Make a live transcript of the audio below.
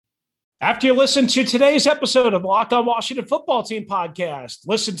After you listen to today's episode of Locked On Washington Football Team podcast,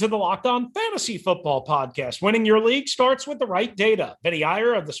 listen to the Locked On Fantasy Football podcast. Winning your league starts with the right data. Vinny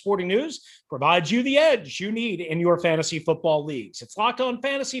Iyer of the Sporting News provides you the edge you need in your fantasy football leagues. It's Locked On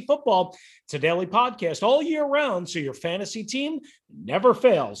Fantasy Football. It's a daily podcast all year round, so your fantasy team never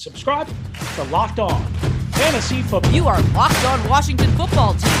fails. Subscribe to Locked On Fantasy Football. You are Locked On Washington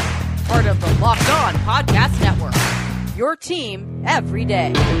Football Team, part of the Locked On Podcast Network. Your team every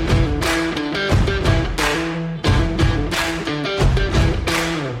day.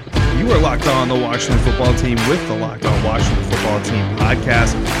 You are Locked On the Washington Football Team with the Locked On Washington Football Team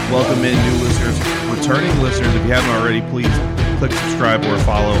podcast. Welcome in new listeners, returning listeners. If you haven't already, please click subscribe or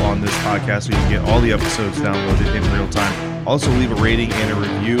follow on this podcast so you can get all the episodes downloaded in real time. Also, leave a rating and a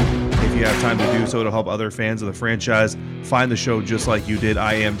review if you have time to do so to help other fans of the franchise find the show just like you did.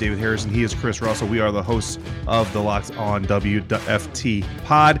 I am David Harrison. He is Chris Russell. We are the hosts of the Locked On WFT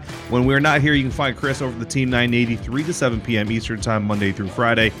pod. When we're not here, you can find Chris over the Team 980, 3 to 7 p.m. Eastern Time, Monday through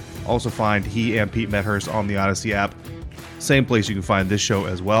Friday. Also find he and Pete Medhurst on the Odyssey app. Same place you can find this show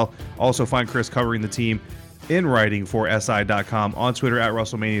as well. Also find Chris covering the team in writing for SI.com, on Twitter at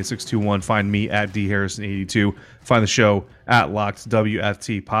WrestleMania621. Find me at DHarrison82. Find the show at Locked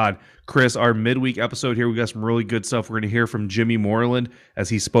WFT Pod. Chris, our midweek episode here, we got some really good stuff. We're going to hear from Jimmy Moreland as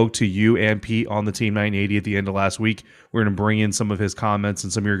he spoke to you and Pete on the Team 980 at the end of last week. We're going to bring in some of his comments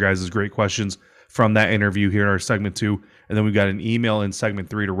and some of your guys' great questions from that interview here in our segment 2. And then we've got an email in segment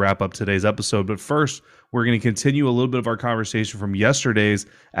 3 to wrap up today's episode. But first, we're going to continue a little bit of our conversation from yesterday's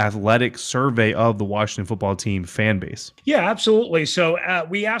athletic survey of the Washington Football Team fan base. Yeah, absolutely. So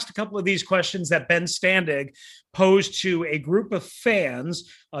we asked a couple of these questions that Ben Standig posed to a group of fans,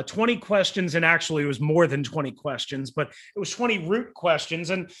 20 questions, and actually it was more than 20 questions, but it was 20 root questions.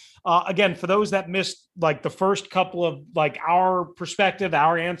 And again, for those that missed like the first couple of like our perspective,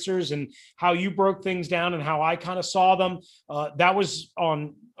 our answers, and how you broke things down and how I kind of saw them, that was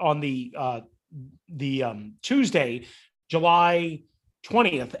on the Tuesday, July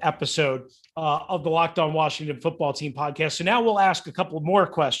 20th episode of the Locked On Washington Football Team podcast. So now we'll ask a couple more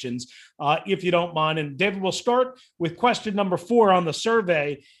questions, if you don't mind. And David, we'll start with question number 4 on the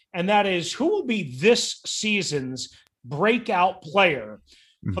survey, and that is, who will be this season's breakout player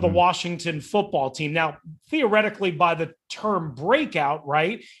for the Washington Football Team? Now, theoretically, by the term breakout,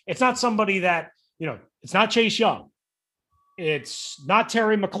 right, it's not somebody that, it's not Chase Young. It's not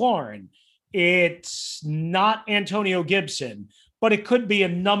Terry McLaurin. It's not Antonio Gibson, but it could be a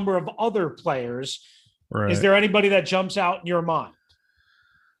number of other players. Right. Is there anybody that jumps out in your mind?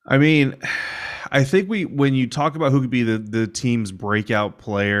 I mean, I think when you talk about who could be the team's breakout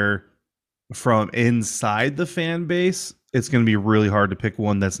player from inside the fan base, it's going to be really hard to pick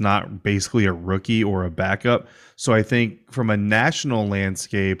one that's not basically a rookie or a backup. So I think from a national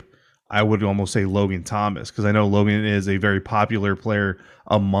landscape, I would almost say Logan Thomas, because I know Logan is a very popular player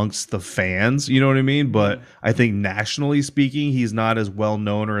amongst the fans, you know what I mean? But I think nationally speaking, he's not as well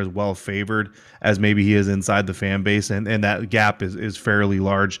known or as well favored as maybe he is inside the fan base. And that gap is fairly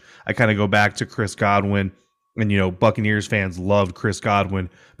large. I kind of go back to Chris Godwin, and, Buccaneers fans loved Chris Godwin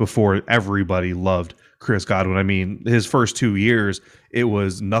before everybody loved Chris Godwin. I mean, his first 2 years, it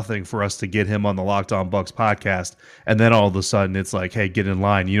was nothing for us to get him on the Locked On Bucs podcast. And then all of a sudden it's like, hey, get in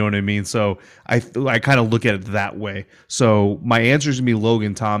line. You know what I mean? So I kind of look at it that way. So my answer is going to be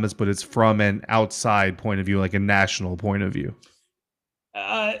Logan Thomas, but it's from an outside point of view, like a national point of view.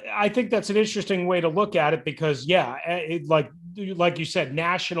 I think that's an interesting way to look at it because, like you said,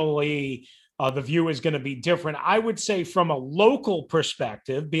 nationally, the view is going to be different. I would say from a local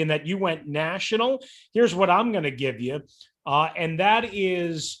perspective, being that you went national, here's what I'm going to give you. And that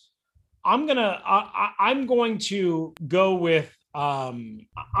is, I'm going to go with, I'm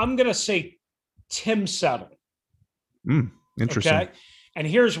going to say Tim Settle. Interesting. Okay. And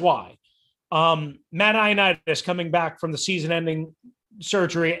here's why. Matt Ioannidis coming back from the season-ending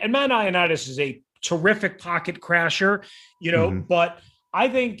surgery, and Matt Ioannidis is a terrific pocket crasher, but I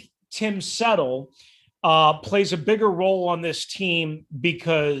think Tim Settle plays a bigger role on this team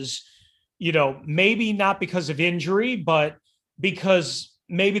because, maybe not because of injury, but because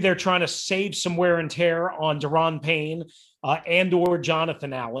maybe they're trying to save some wear and tear on Daron Payne and or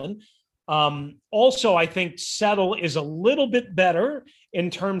Jonathan Allen. Also, I think Settle is a little bit better in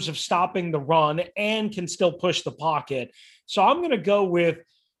terms of stopping the run and can still push the pocket. So I'm going to go with,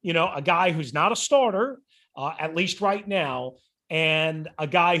 a guy who's not a starter, at least right now, and a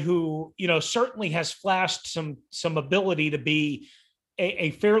guy who, certainly has flashed some ability to be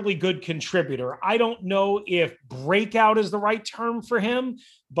a fairly good contributor. I don't know if breakout is the right term for him,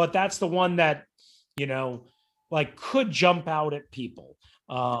 but that's the one that, could jump out at people.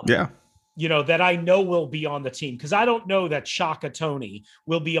 Yeah. that I know will be on the team, because I don't know that Shaka Toney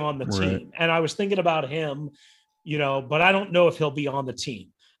will be on the team. And I was thinking about him, but I don't know if he'll be on the team.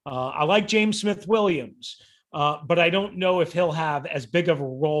 I like James Smith-Williams, but I don't know if he'll have as big of a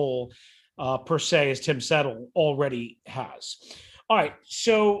role per se as Tim Settle already has. All right.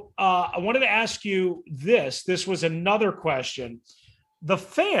 So I wanted to ask you this. This was another question. The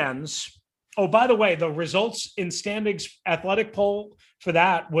fans, oh, by the way, the results in Standings Athletic poll for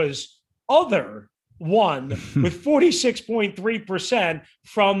that was other one with 46.3%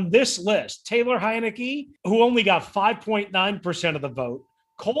 from this list. Taylor Heineke, who only got 5.9% of the vote.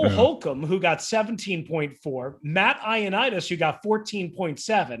 Cole Holcomb, who got 17.4%. Matt Ioannidis, who got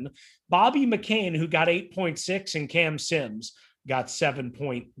 14.7%. Bobby McCain, who got 8.6%. And Cam Sims got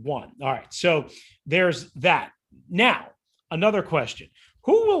 7.1%. All right, so there's that. Now, another question.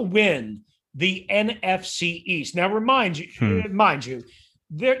 Who will win the NFC East? Now, mind you,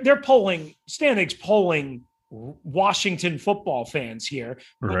 they're polling, standings polling Washington football fans here.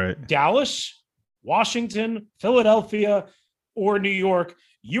 Right. Dallas, Washington, Philadelphia, or New York,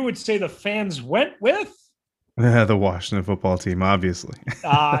 you would say the fans went with? The Washington football team, obviously.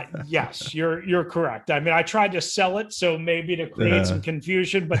 Yes, you're correct. I mean, I tried to sell it, so maybe to create some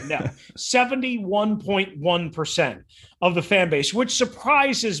confusion, but no. 71.1% of the fan base, which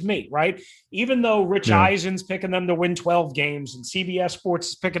surprises me, right? Even though Rich Eisen's picking them to win 12 games and CBS Sports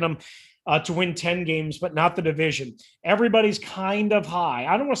is picking them to win 10 games, but not the division. Everybody's kind of high.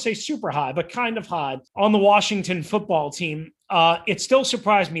 I don't want to say super high, but kind of high on the Washington football team. It still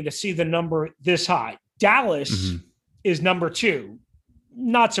surprised me to see the number this high. Dallas is number 2,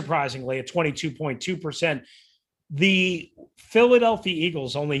 not surprisingly, at 22.2%. The Philadelphia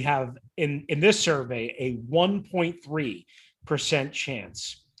Eagles only have, in this survey, a 1.3%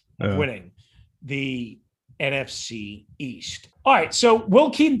 chance of winning the NFC East. All right, so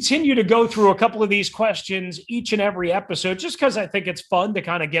we'll continue to go through a couple of these questions each and every episode, just because I think it's fun to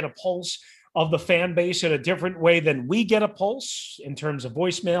kind of get a pulse of the fan base in a different way than we get a pulse in terms of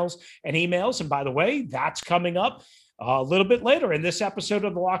voicemails and emails. And by the way, that's coming up a little bit later in this episode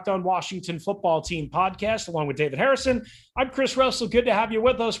of the Locked On Washington Football Team podcast, along with David Harrison. I'm Chris Russell. Good to have you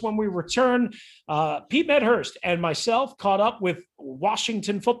with us when we return. Pete Medhurst and myself caught up with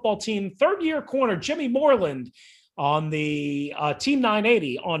Washington Football Team third-year corner Jimmy Moreland on the Team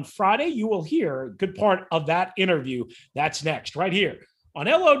 980 on Friday. You will hear a good part of that interview. That's next, right here on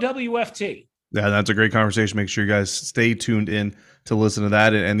LOWFT. Yeah, that's a great conversation. Make sure you guys stay tuned in to listen to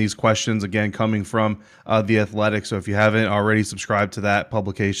that. And these questions, again, coming from The Athletic. So if you haven't already subscribed to that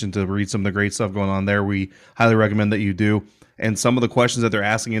publication to read some of the great stuff going on there, we highly recommend that you do. And some of the questions that they're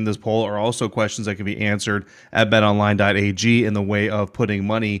asking in this poll are also questions that can be answered at betonline.ag in the way of putting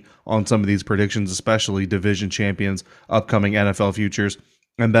money on some of these predictions, especially division champions, upcoming NFL futures.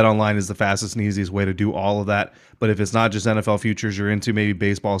 And BetOnline is the fastest and easiest way to do all of that. But if it's not just NFL futures, you're into maybe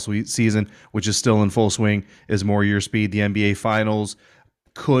baseball season, which is still in full swing, is more your speed. The NBA Finals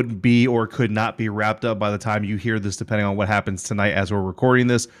could be or could not be wrapped up by the time you hear this, depending on what happens tonight as we're recording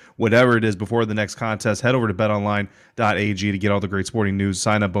this. Whatever it is before the next contest, head over to betonline.ag to get all the great sporting news,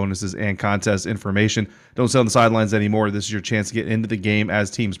 sign-up bonuses, and contest information. Don't sit on the sidelines anymore. This is your chance to get into the game as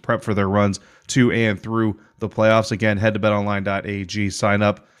teams prep for their runs to and through the playoffs. Again, head to betonline.ag, sign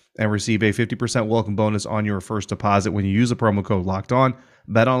up, and receive a 50% welcome bonus on your first deposit when you use the promo code Locked On.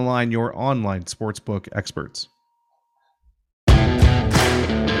 BetOnline, your online sportsbook experts.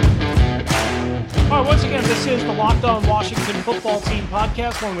 All right, once again, this is the Locked On Washington Football Team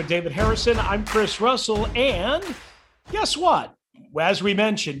podcast, along with David Harrison. I'm Chris Russell, and guess what? As we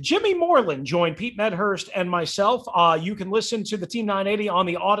mentioned, Jimmy Moreland joined Pete Medhurst and myself. You can listen to the Team 980 on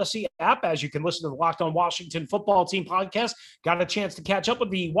the Odyssey app, as you can listen to the Locked On Washington Football Team podcast. Got a chance to catch up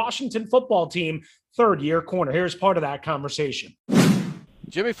with the Washington Football Team third-year corner. Here's part of that conversation.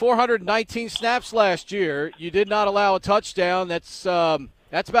 Jimmy, 419 snaps last year. You did not allow a touchdown. That's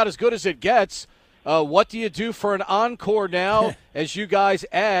about as good as it gets. What do you do for an encore now as you guys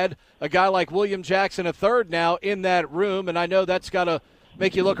add a guy like William Jackson III now in that room? And I know that's got to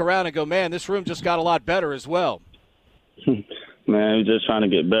make you look around and go, man, this room just got a lot better as well. Man, we're just trying to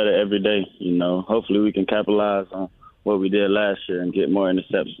get better every day. Hopefully we can capitalize on what we did last year and get more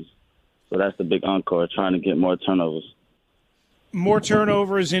interceptions. So that's the big encore, trying to get more turnovers. More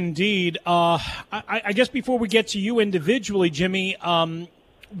turnovers indeed. I guess before we get to you individually, Jimmy,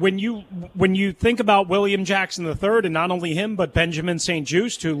 when you think about William Jackson III, and not only him, but Benjamin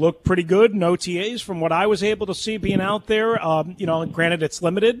St-Juste, who looked pretty good in OTAs from what I was able to see being out there, granted it's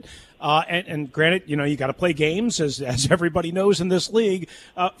limited, and granted, you got to play games, as everybody knows in this league.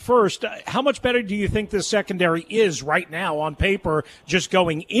 First, how much better do you think this secondary is right now on paper, just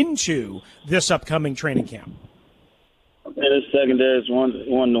going into this upcoming training camp? And the secondary is one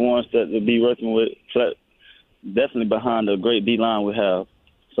of the ones that will be working with, definitely behind the great D-line we have.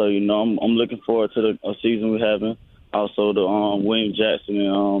 So, I'm looking forward to the season we're having. Also, the William Jackson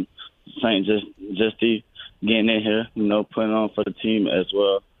and St. Juste getting in here, putting on for the team as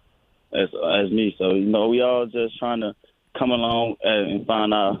well as me. So, we all just trying to come along and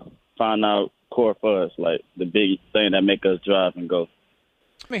find our core for us, like the big thing that make us drive and go.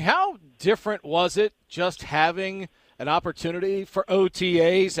 I mean, how different was it just having an opportunity for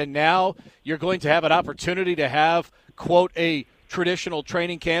OTAs, and now you're going to have an opportunity to have, quote, a traditional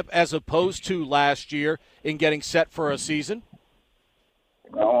training camp as opposed to last year in getting set for a season?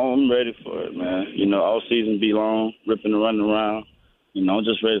 Oh, I'm ready for it, man. All season be long, ripping and running around. I'm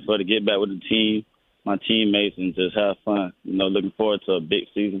just ready for it to get back with the team, my teammates, and just have fun. Looking forward to a big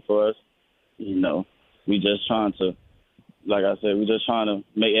season for us. We just trying to, like I said, we're just trying to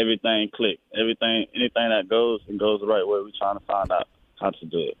make everything click. Anything that goes the right way, we're trying to find out how to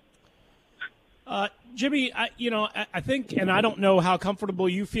do it. Jimmy, I think, and I don't know how comfortable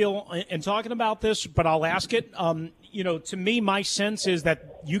you feel in talking about this, but I'll ask it. To me, my sense is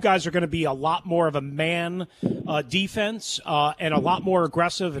that you guys are going to be a lot more of a man defense and a lot more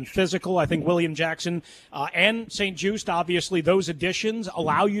aggressive and physical. I think William Jackson and St-Juste, obviously, those additions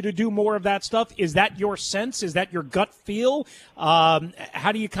allow you to do more of that stuff. Is that your sense? Is that your gut feel?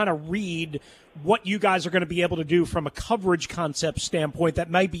 How do you kind of read what you guys are going to be able to do from a coverage concept standpoint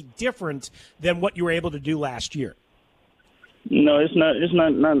that might be different than what you were able to do last year? No, it's not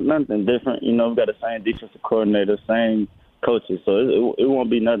nothing different. We've got the same defensive coordinator, same coaches, so it won't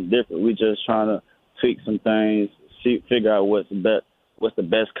be nothing different. We're just trying to tweak some things, figure out what's the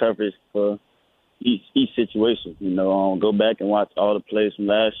best coverage for each situation. Go back and watch all the plays from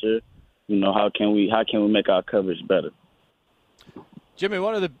last year. How can we make our coverage better? Jimmy,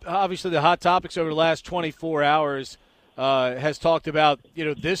 one of the hot topics over the last 24 hours has talked about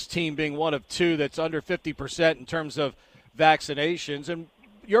this team being one of two that's under 50% in terms of vaccinations. And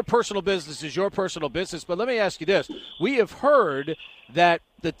your personal business is your personal business. But let me ask you this: we have heard that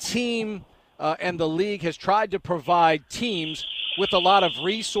the team and the league has tried to provide teams with a lot of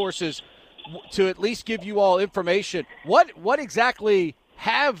resources to at least give you all information. What exactly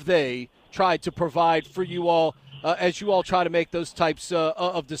have they tried to provide for you all as you all try to make those types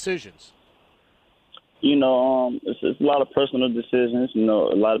of decisions? It's a lot of personal decisions. A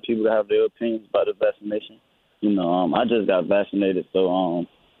lot of people have their opinions about the vaccination. I just got vaccinated, so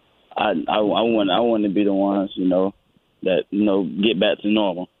I want to be the ones, that get back to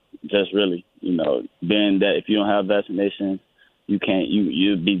normal. Just really, being that if you don't have vaccination, you can't.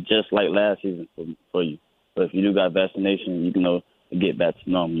 You'll be just like last season for you. But if you do got vaccination, you can get back to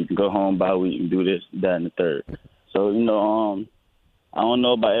normal. You can go home by week and do this, that, and the third. So I don't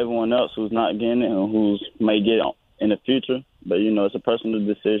know about everyone else who's not getting it and who's may get it in the future, but it's a personal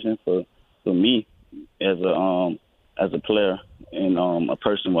decision for me as a player and a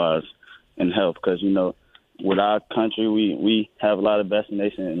person wise in health, because with our country we have a lot of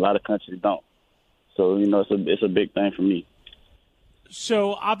vaccination and a lot of countries don't. So it's a big thing for me.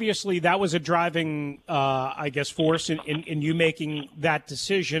 So obviously that was a driving, force in you making that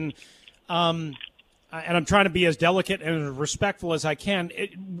decision. And I'm trying to be as delicate and respectful as I can.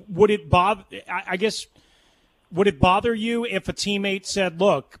 Would it bother you if a teammate said,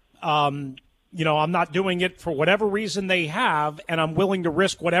 look, I'm not doing it for whatever reason they have, and I'm willing to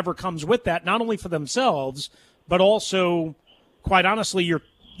risk whatever comes with that, not only for themselves, but also, quite honestly,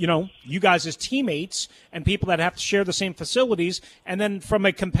 you guys as teammates and people that have to share the same facilities. And then from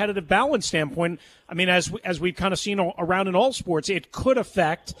a competitive balance standpoint, I mean, as we've kind of seen around in all sports, it could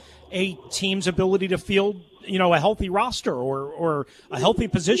affect a team's ability to field, a healthy roster or a healthy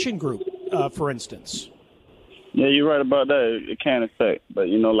position group, for instance. Yeah, you're right about that. It can affect, but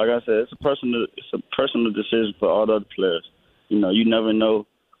like I said, it's a personal decision for all the other players. You never know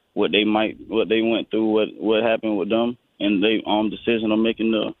what they went through, what happened with them, and they decision on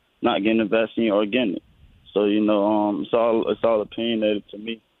making not getting the vaccine or getting it. So it's all opinionated to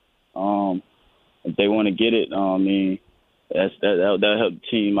me. If they want to get it, that'll help the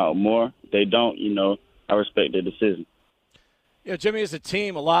team out more. If they don't, I respect their decision. Yeah, Jimmy, as a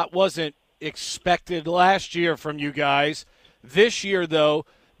team, a lot wasn't expected last year from you guys. This year, though,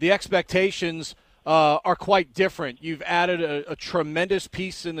 the expectations are quite different. You've added a tremendous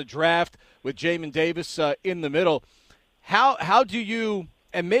piece in the draft with Jamin Davis in the middle. How do you,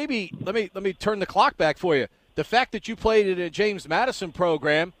 and maybe let me turn the clock back for you. The fact that you played in a James Madison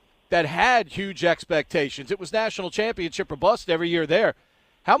program that had huge expectations, it was national championship or bust every year there.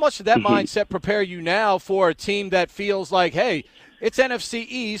 How much did that mindset prepare you now for a team that feels like, hey, it's NFC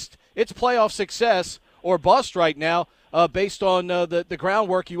East, it's playoff success or bust right now based on the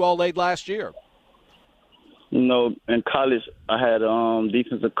groundwork you all laid last year? You know, in college, I had a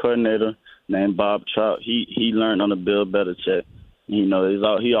defensive coordinator named Bob Trout. He learned on the Bill Belichick. You know,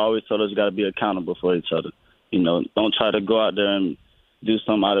 he always told us you got to be accountable for each other. You know, don't try to go out there and do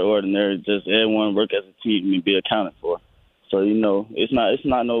something out of the ordinary. Just everyone work as a team and be accounted for. So, you know, it's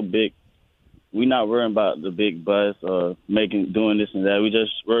not no big. We're not worrying about the big buzz or doing this and that. We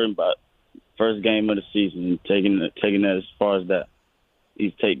just worrying about first game of the season and taking that as far as that.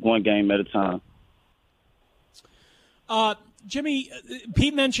 You take one game at a time. Jimmy,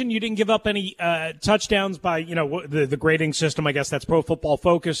 Pete mentioned you didn't give up any touchdowns by, you know, the grading system. I guess that's Pro Football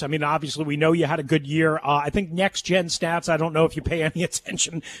Focus. I mean, obviously, we know you had a good year. I think Next Gen Stats, I don't know if you pay any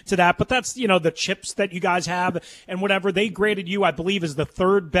attention to that, but that's, you know, the chips that you guys have and whatever. They graded you, I believe, as the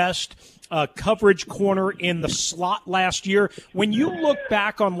third best coverage corner in the slot last year. When you look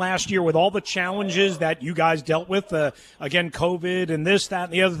back on last year with all the challenges that you guys dealt with, again, COVID and this, that,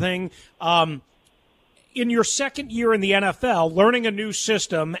 and the other thing, in your second year in the NFL, learning a new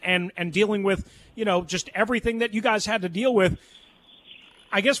system and dealing with, you know, just everything that you guys had to deal with,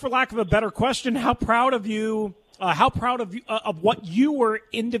 I guess for lack of a better question, how proud of what you were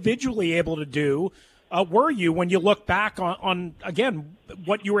individually able to do were you when you look back on again,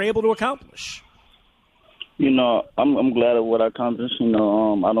 what you were able to accomplish? You know, I'm glad of what I accomplished. You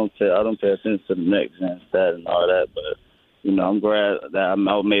know, I don't pay attention to the next and stat and all that, but, you know, I'm glad that I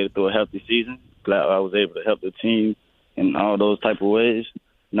made it through a healthy season. Glad I was able to help the team in all those type of ways.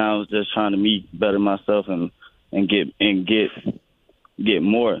 Now I was just trying to better myself and get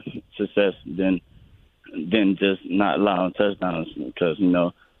more success than just not allowing touchdowns. Because, you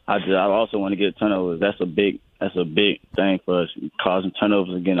know, I also want to get turnovers. That's a big thing for us, causing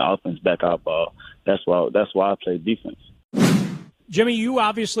turnovers and getting the offense back our ball. That's why I play defense. Jimmy, you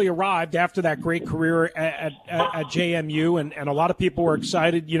obviously arrived after that great career at JMU, and a lot of people were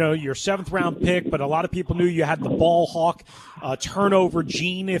excited. You know, your seventh-round pick, but a lot of people knew you had the ball hawk turnover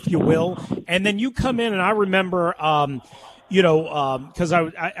gene, if you will. And then you come in, and I remember, because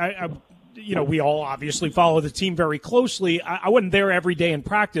I you know, we all obviously follow the team very closely. I wasn't there every day in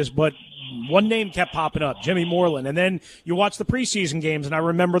practice, but one name kept popping up, Jimmy Moreland. And then you watch the preseason games, and I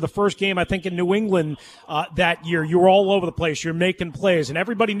remember the first game, I think, in New England that year. You were all over the place. You're making plays, and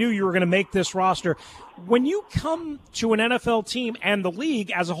everybody knew you were going to make this roster. When you come to an NFL team and the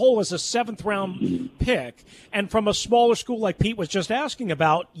league as a whole as a seventh-round pick, and from a smaller school like Pete was just asking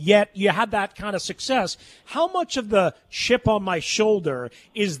about, yet you had that kind of success, how much of the chip on my shoulder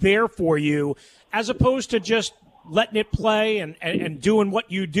is there for you as opposed to just letting it play and doing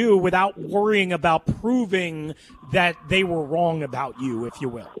what you do without worrying about proving that they were wrong about you, if you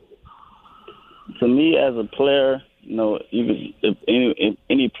will? To me, as a player, you know, even if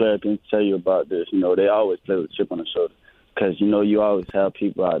any player can tell you about this, you know, they always play with a chip on the shoulder because, you know, you always have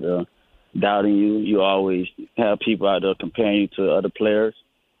people out there doubting you. You always have people out there comparing you to other players.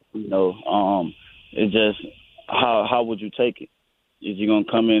 You know, it's just how would you take it? Is you going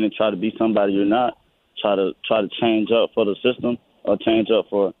to come in and try to be somebody you're not? Try to change up for the system or change up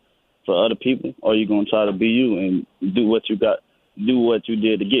for other people, or you gonna try to be you and do what you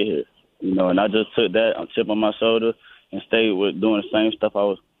did to get here, you know? And I just took that chip on my shoulder and stayed with doing the same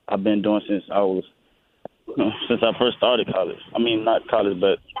stuff I've been doing since I first started college. I mean, not college,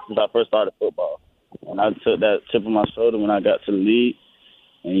 but since I first started football. And I took that chip on my shoulder when I got to the league,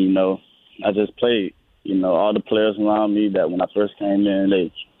 and, you know, I just played. You know, all the players around me that when I first came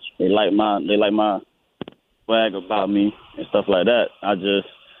in, they like my swag about me and stuff like that. I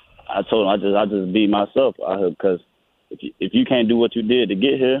told them I just be myself out here because if you can't do what you did to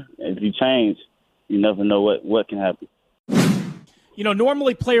get here, if you change, you never know what can happen. You know,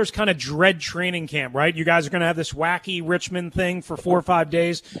 normally players kind of dread training camp, right? You guys are going to have this wacky Richmond thing for 4 or 5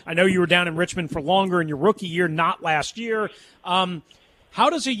 days. I know you were down in Richmond for longer in your rookie year, not last year. How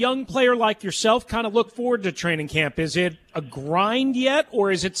does a young player like yourself kind of look forward to training camp? Is it a grind yet,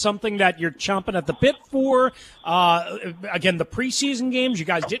 or is it something that you're chomping at the bit for? Again, the preseason games, you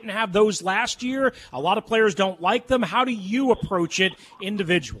guys didn't have those last year. A lot of players don't like them. How do you approach it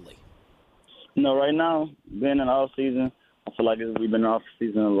individually? You know, right now, being in off season, I feel like we've been off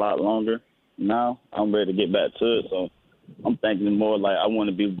season a lot longer. Now I'm ready to get back to it. So I'm thinking more like I want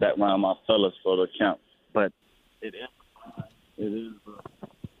to be back around my fellas for the camp. But it is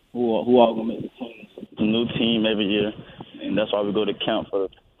who all gonna make the team. It's a new team every year, and that's why we go to camp for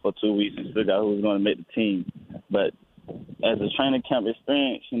 2 weeks and figure out who's going to make the team. But as a training camp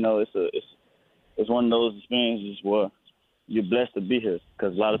experience, it's one of those experiences where you're blessed to be here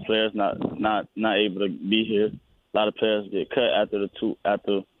because a lot of players not able to be here. A lot of players get cut after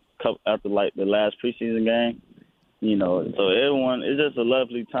like the last preseason game. So everyone, it's just a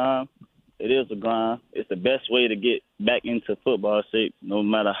lovely time. It is a grind. It's the best way to get back into football shape, no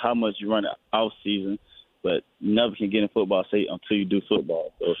matter how much you run off season. But you never can get in football shape until you do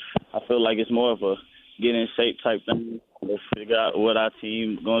football. So I feel like it's more of a get in shape type thing. Let's figure out what our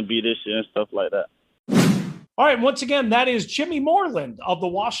team going to be this year and stuff like that. All right. Once again, that is Jimmy Moreland of the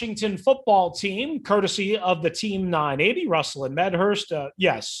Washington football team, courtesy of the Team 980, Russell and Medhurst.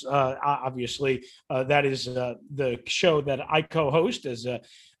 Obviously, that is the show that I co-host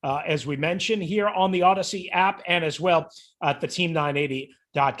as we mentioned here on the Odyssey app and as well at the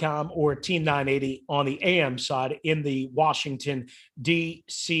Team980.com or Team 980 on the AM side in the Washington,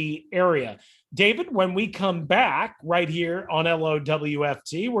 D.C. area. David, when we come back right here on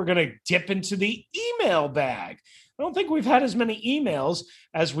LOWFT, we're going to dip into the email bag. I don't think we've had as many emails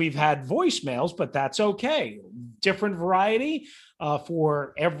as we've had voicemails, but that's okay. Different variety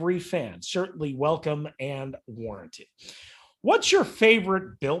for every fan. Certainly welcome and warranted. What's your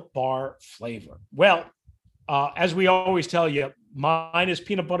favorite Built Bar flavor? Well, as we always tell you, mine is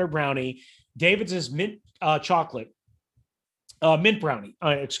peanut butter brownie. David's is mint chocolate. Mint brownie,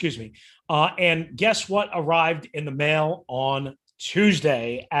 and guess what arrived in the mail on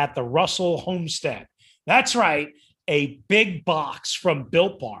Tuesday at the Russell homestead? That's right, a big box from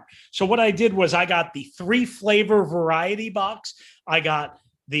Built Bar. So what I did was I got the 3 flavor variety box. I got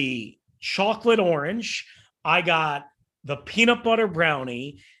the chocolate orange. I got the peanut butter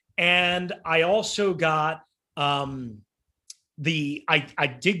brownie. And I also got I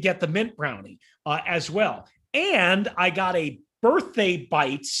did get the mint brownie as well. And I got a Birthday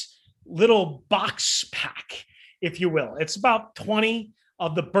Bites little box pack, if you will. It's about 20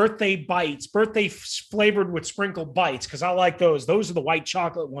 of the Birthday Bites, birthday flavored with sprinkled bites, because I like those. Those are the white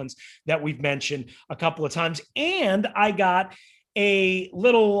chocolate ones that we've mentioned a couple of times. And I got a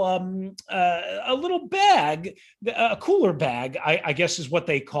little bag, a cooler bag, I guess is what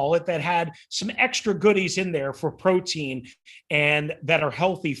they call it, that had some extra goodies in there for protein and that are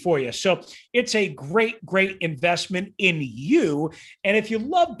healthy for you. So it's a great investment in you. And if you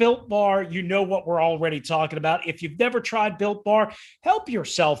love Built Bar, you know what we're already talking about. If you've never tried Built Bar, help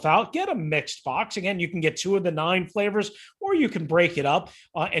yourself out. Get a mixed box. Again, you can get 2 of the 9 flavors, or you can break it up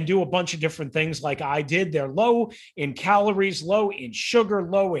and do a bunch of different things like I did. They're low in calories, low in sugar,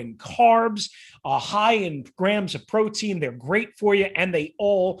 low in carbs, high in grams of protein. They're great for you, and they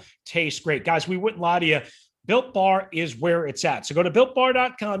all taste great. Guys, we wouldn't lie to you. Built Bar is where it's at. So go to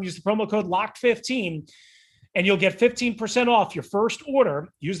BuiltBar.com, use the promo code LOCKED15, and you'll get 15% off your first order.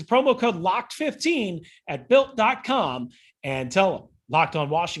 Use the promo code LOCKED15 at Built.com and tell them Locked On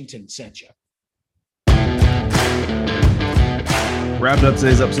Washington sent you. Wrapping up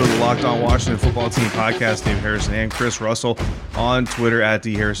today's episode of the Locked On Washington Football Team podcast. Dave Harrison and Chris Russell on Twitter at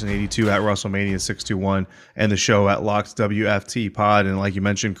DHarrison82, at WrestleMania621, and the show at LockedWFT Pod. And like you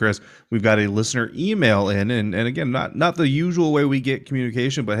mentioned, Chris, we've got a listener email in, and again, not the usual way we get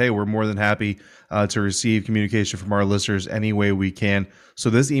communication, but hey, we're more than happy to receive communication from our listeners any way we can. So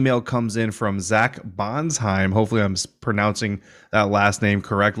this email comes in from Zach Bonsheim. Hopefully I'm pronouncing that last name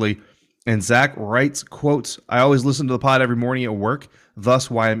correctly. And Zach writes, quote, I always listen to the pod every morning at work, thus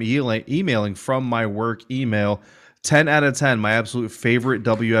why I'm emailing from my work email. 10 out of 10, my absolute favorite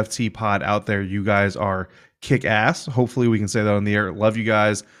WFT pod out there. You guys are kick ass. Hopefully we can say that on the air. Love you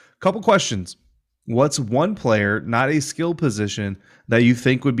guys. Couple questions. What's one player, not a skill position, that you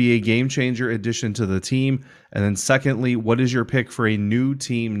think would be a game changer addition to the team? And then secondly, what is your pick for a new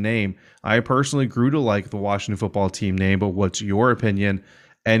team name? I personally grew to like the Washington Football Team name, but what's your opinion?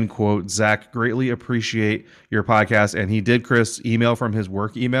 End quote. Zach, greatly appreciate your podcast. And he did, Chris, email from his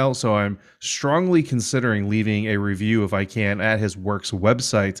work email. So I'm strongly considering leaving a review, if I can, at his work's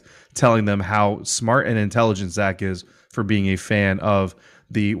website, telling them how smart and intelligent Zach is for being a fan of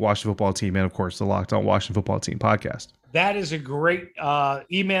the Washington Football Team and, of course, the Locked On Washington Football Team podcast. That is a great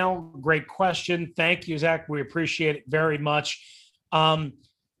email. Great question. Thank you, Zach. We appreciate it very much.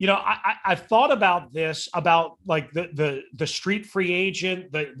 I've thought about this, about like the street free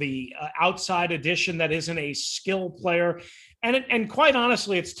agent, the outside addition that isn't a skill player. And quite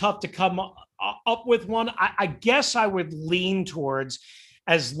honestly, it's tough to come up with one. I guess I would lean towards,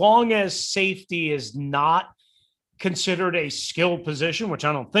 as long as safety is not considered a skill position, which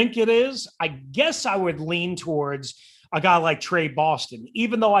I don't think it is, I guess I would lean towards a guy like Trey Boston,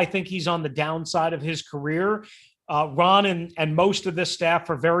 even though I think he's on the downside of his career. Ron and most of this staff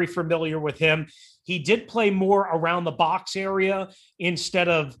are very familiar with him. He did play more around the box area instead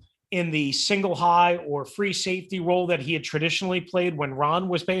of in the single high or free safety role that he had traditionally played when Ron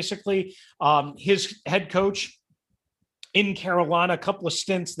was basically his head coach in Carolina, a couple of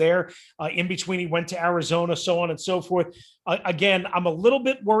stints there. In between, he went to Arizona, so on and so forth. Again, I'm a little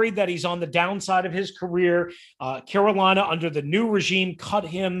bit worried that he's on the downside of his career. Carolina, under the new regime, cut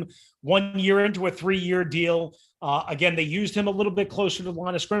him 1 year into a 3-year deal. Again, they used him a little bit closer to the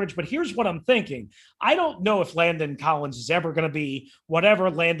line of scrimmage, but here's what I'm thinking. I don't know if Landon Collins is ever going to be whatever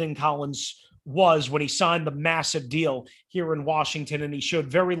Landon Collins was when he signed the massive deal here in Washington, and he showed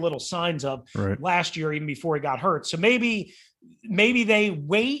very little signs of last year, even before he got hurt. So maybe they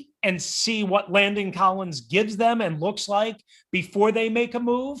wait and see what Landon Collins gives them and looks like before they make a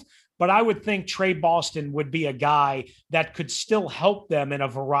move. But I would think Trey Boston would be a guy that could still help them in a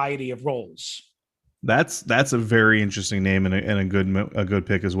variety of roles. That's a very interesting name and a good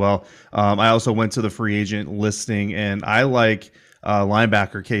pick as well. I also went to the free agent listing, and I like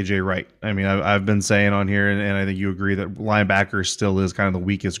linebacker KJ Wright. I mean, I've been saying on here, and I think you agree that linebacker still is kind of the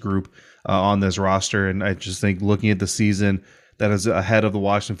weakest group on this roster. And I just think looking at the season that is ahead of the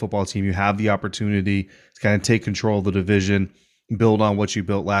Washington football team, you have the opportunity to kind of take control of the division, build on what you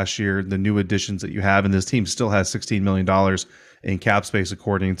built last year, the new additions that you have, and this team still has $16 million in cap space,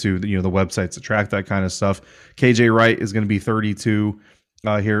 according to the websites that track that kind of stuff. KJ Wright is going to be 32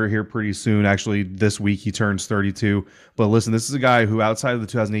 here pretty soon. Actually, this week he turns 32. But listen, this is a guy who, outside of the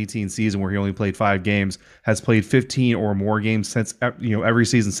 2018 season where he only played 5 games, has played 15 or more games since every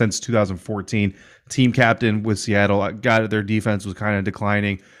season since 2014. Team captain with Seattle. Their defense was kind of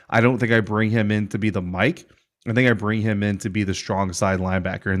declining. I don't think I bring him in to be the Mike. I think I bring him in to be the strong side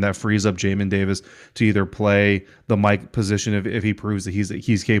linebacker, and that frees up Jamin Davis to either play the Mike position if he proves that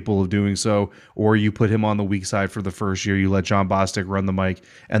he's capable of doing so, or you put him on the weak side for the first year. You let John Bostic run the Mike,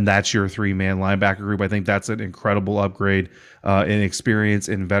 and that's your 3-man linebacker group. I think that's an incredible upgrade in experience,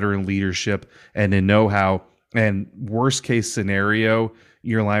 in veteran leadership, and in know-how. And worst case scenario,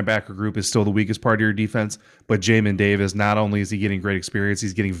 your linebacker group is still the weakest part of your defense, but Jamin Davis, not only is he getting great experience,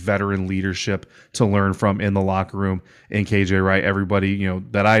 he's getting veteran leadership to learn from in the locker room. And KJ Wright, everybody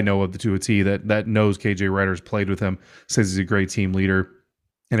that I know of to a T that knows KJ Wright or has played with him says he's a great team leader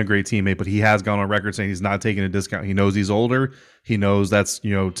and a great teammate, but he has gone on record saying he's not taking a discount. He knows he's older. He knows that's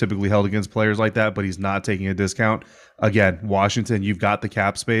typically held against players like that, but he's not taking a discount. Again, Washington, you've got the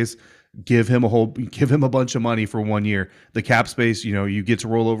cap space. Give him a bunch of money for 1 year. The cap space, you get to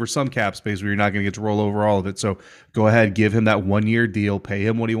roll over some cap space where you're not going to get to roll over all of it. So go ahead, give him that 1 year deal, pay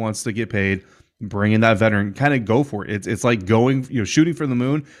him what he wants to get paid, bring in that veteran, kind of go for it. It's like going, shooting for the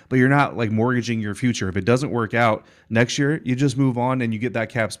moon, but you're not like mortgaging your future. If it doesn't work out next year, you just move on and you get that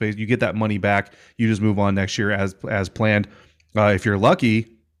cap space, you get that money back. You just move on next year as planned. If you're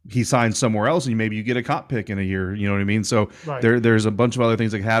lucky, he signs somewhere else and maybe you get a comp pick in a year. You know what I mean? So there's a bunch of other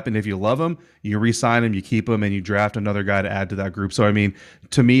things that can happen. If you love him, you re-sign him, you keep him, and you draft another guy to add to that group. So, I mean,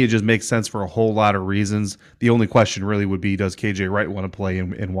 to me, it just makes sense for a whole lot of reasons. The only question really would be, does KJ Wright want to play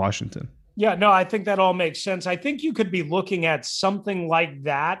in Washington? Yeah, no, I think that all makes sense. I think you could be looking at something like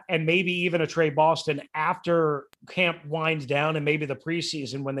that and maybe even a Trey Boston after camp winds down and maybe the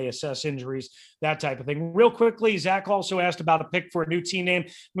preseason when they assess injuries, that type of thing. Real quickly, Zach also asked about a pick for a new team name.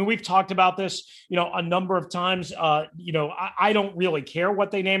 I mean, we've talked about this, a number of times. I don't really care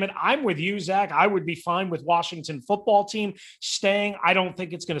what they name it. I'm with you, Zach. I would be fine with Washington football team staying. I don't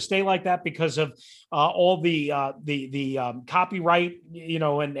think it's going to stay like that because of all the copyright,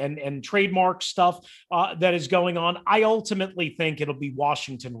 and trademark stuff that is going on. I ultimately think it'll be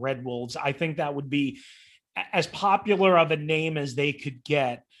Washington Red Wolves. I think that would be as popular of a name as they could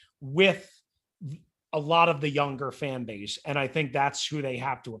get with a lot of the younger fan base. And I think that's who they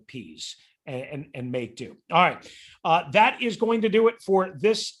have to appease and make do. All right. That is going to do it for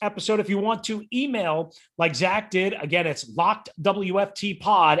this episode. If you want to email like Zach did, again, it's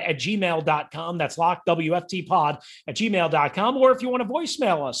lockedwftpod@gmail.com. That's lockedwftpod@gmail.com. Or if you want to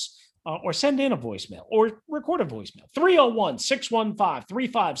voicemail us, or send in a voicemail or record a voicemail,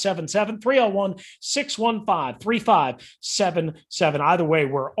 301-615-3577, 301-615-3577. Either way,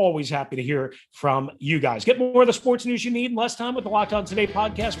 we're always happy to hear from you guys. Get more of the sports news you need in less time with the Locked On Today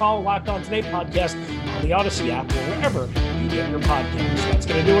podcast. Follow Locked On Today podcast on the Odyssey app or wherever you get your podcasts. That's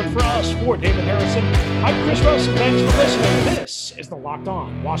going to do it for us. For David Harrison, I'm Chris Russell. Thanks for listening. This is the Locked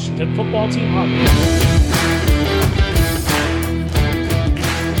On Washington Football Team podcast.